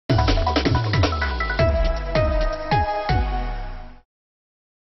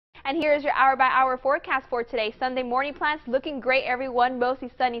And here's your hour-by-hour forecast for today. Sunday morning plans looking great, everyone.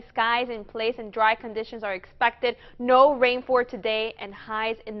 Mostly sunny skies in place and dry conditions are expected. No rain for today and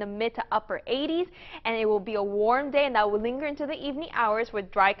highs in the mid to upper 80s. And it will be a warm day and that will linger into the evening hours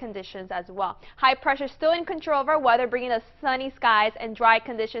with dry conditions as well. High pressure still in control of our weather, bringing us sunny skies and dry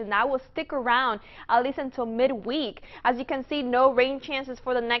conditions. That will stick around at least until midweek. As you can see, no rain chances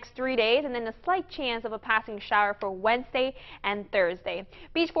for the next 3 days and then a slight chance of a passing shower for Wednesday and Thursday.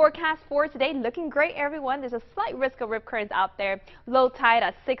 Beach forecast for today looking great, everyone. There's a slight risk of rip currents out there. Low tide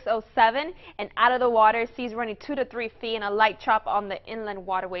at 6:07 and out of the water, seas running 2 to 3 feet and a light chop on the inland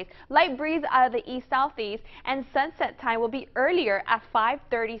waterways. Light breeze out of the east-southeast and sunset time will be earlier at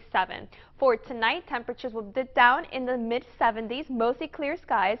 5:37. For tonight, temperatures will dip down in the mid-70s, mostly clear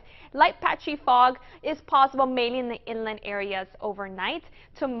skies. Light patchy fog is possible mainly in the inland areas overnight.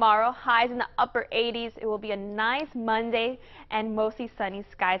 Tomorrow, highs in the upper 80s. It will be a nice Monday and mostly sunny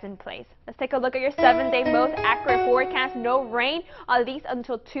skies in place. Let's take a look at your 7-day most accurate forecast. No rain at least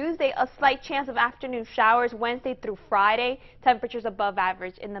until Tuesday. A slight chance of afternoon showers Wednesday through Friday. Temperatures above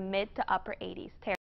average in the mid to upper 80s.